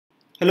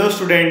Hello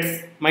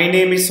students, my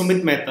name is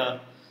Sumit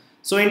Mehta.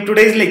 So in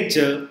today's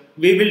lecture,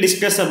 we will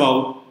discuss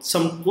about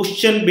some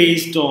question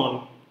based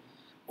on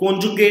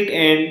conjugate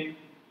and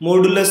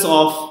modulus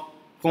of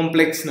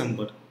complex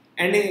number.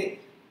 And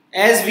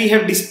as we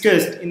have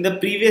discussed in the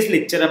previous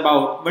lecture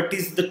about what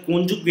is the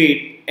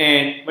conjugate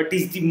and what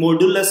is the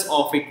modulus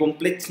of a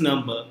complex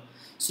number.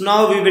 So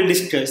now we will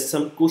discuss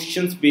some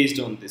questions based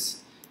on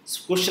this.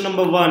 So question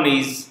number 1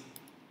 is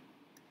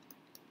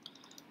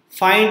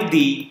find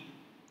the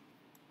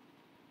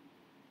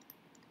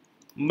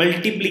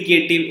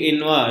multiplicative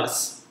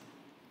inverse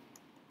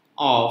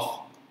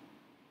of,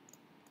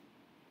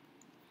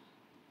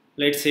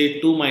 let's say,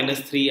 2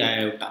 minus 3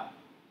 iota.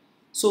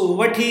 So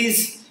what he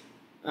is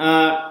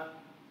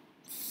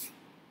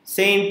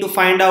saying to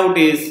find out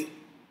is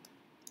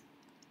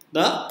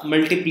the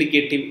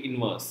multiplicative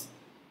inverse.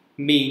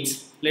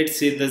 Means, let's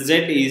say the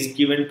z is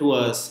given to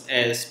us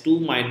as 2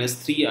 minus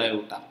 3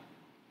 iota.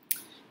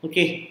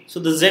 Okay, so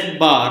the z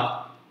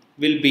bar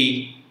will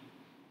be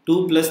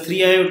 2 plus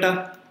 3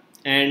 iota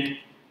and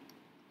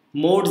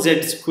mod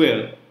z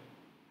square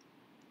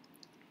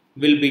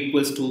will be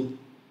equals to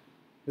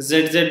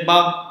zz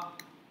bar.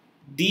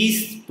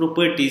 These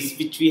properties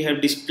which we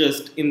have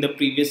discussed in the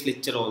previous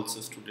lecture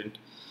also, student,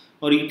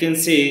 or you can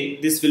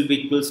say this will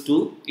be equals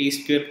to a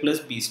square plus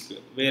b square,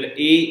 where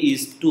a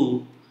is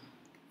 2,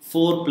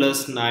 4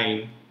 plus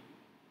 9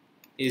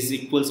 is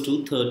equals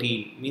to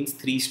 13, means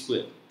 3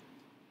 square.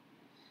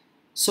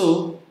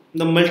 So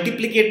the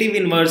multiplicative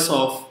inverse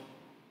of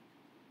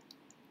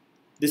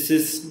this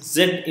is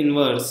z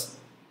inverse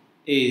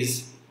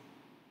is,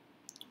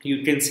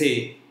 you can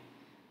say,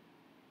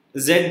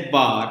 z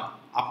bar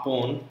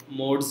upon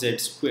mod z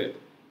square,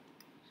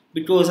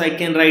 because I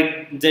can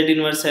write z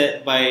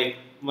inverse by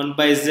 1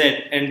 by z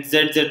and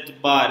z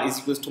bar is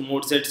equals to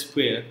mod z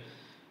square.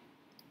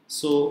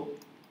 So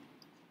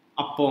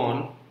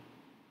upon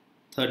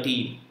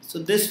 13. So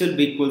this will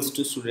be equals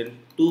to, student,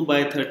 2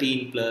 by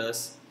 13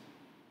 plus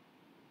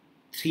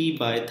 3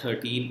 by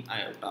 13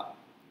 iota.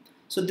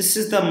 So this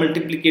is the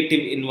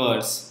multiplicative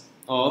inverse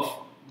of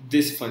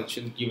this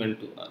function given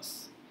to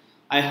us.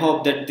 I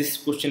hope that this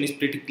question is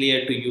pretty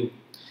clear to you.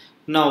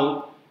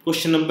 Now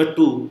question number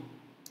 2,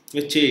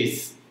 which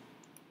is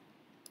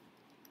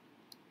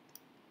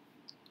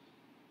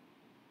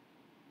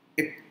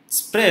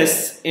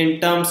express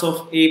in terms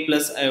of a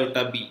plus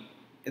iota b.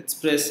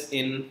 Express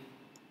in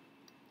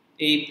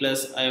a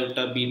plus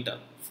iota beta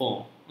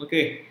form.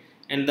 Okay,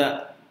 and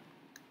the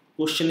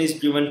question is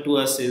given to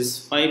us is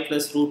 5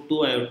 plus root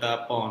 2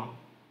 iota upon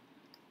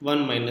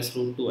 1 minus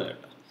root 2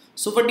 iota.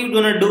 So what you're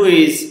gonna do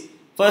is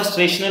first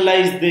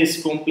rationalize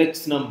this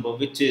complex number,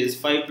 which is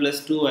 5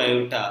 plus 2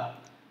 iota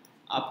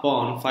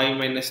upon 5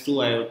 minus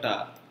 2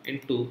 iota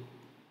into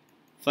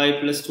 5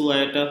 plus 2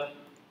 iota.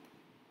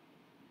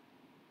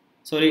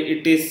 Sorry,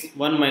 it is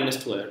 1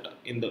 minus 2 iota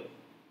in the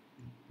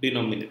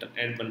denominator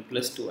and 1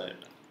 plus 2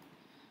 iota.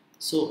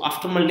 So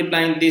after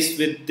multiplying this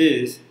with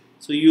this,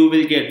 so you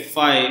will get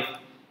 5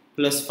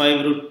 plus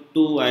 5 root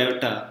 2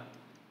 iota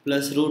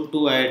plus root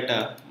 2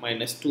 iota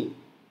minus 2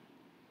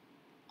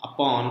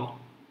 upon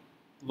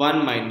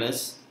 1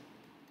 minus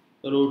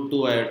root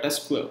 2 iota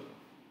square.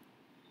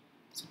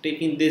 So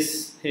taking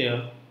this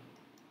here,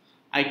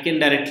 I can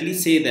directly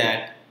say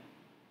that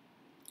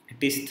it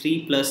is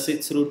 3 plus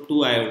 6 root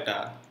 2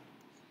 iota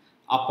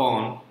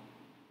upon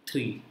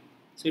 3.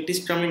 So it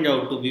is coming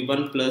out to be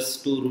 1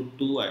 plus 2 root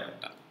 2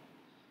 iota.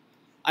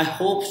 I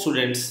hope,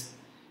 students,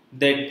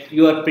 that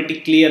you are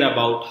pretty clear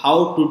about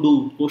how to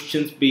do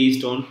questions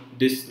based on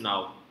this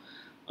now.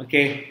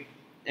 Okay,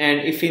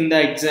 and if in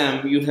the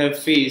exam you have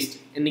faced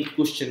any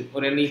question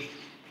or any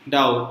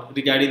doubt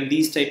regarding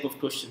these type of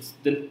questions,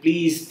 then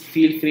please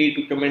feel free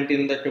to comment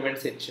in the comment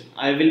section.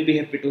 I will be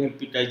happy to help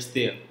you guys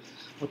there.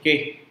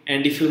 Okay,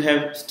 and if you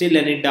have still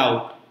any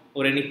doubt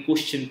or any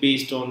question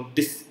based on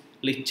this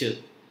lecture,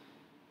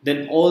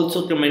 then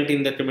also comment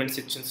in the comment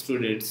section,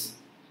 students.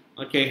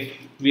 Okay,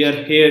 we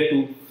are here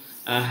to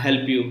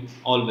help you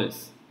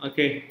always.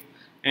 Okay,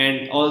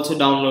 and also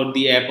download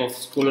the app of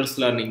Scholars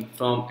Learning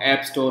from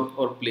App Store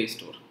or Play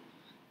Store.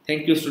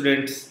 Thank you,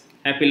 students.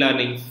 Happy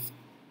learning.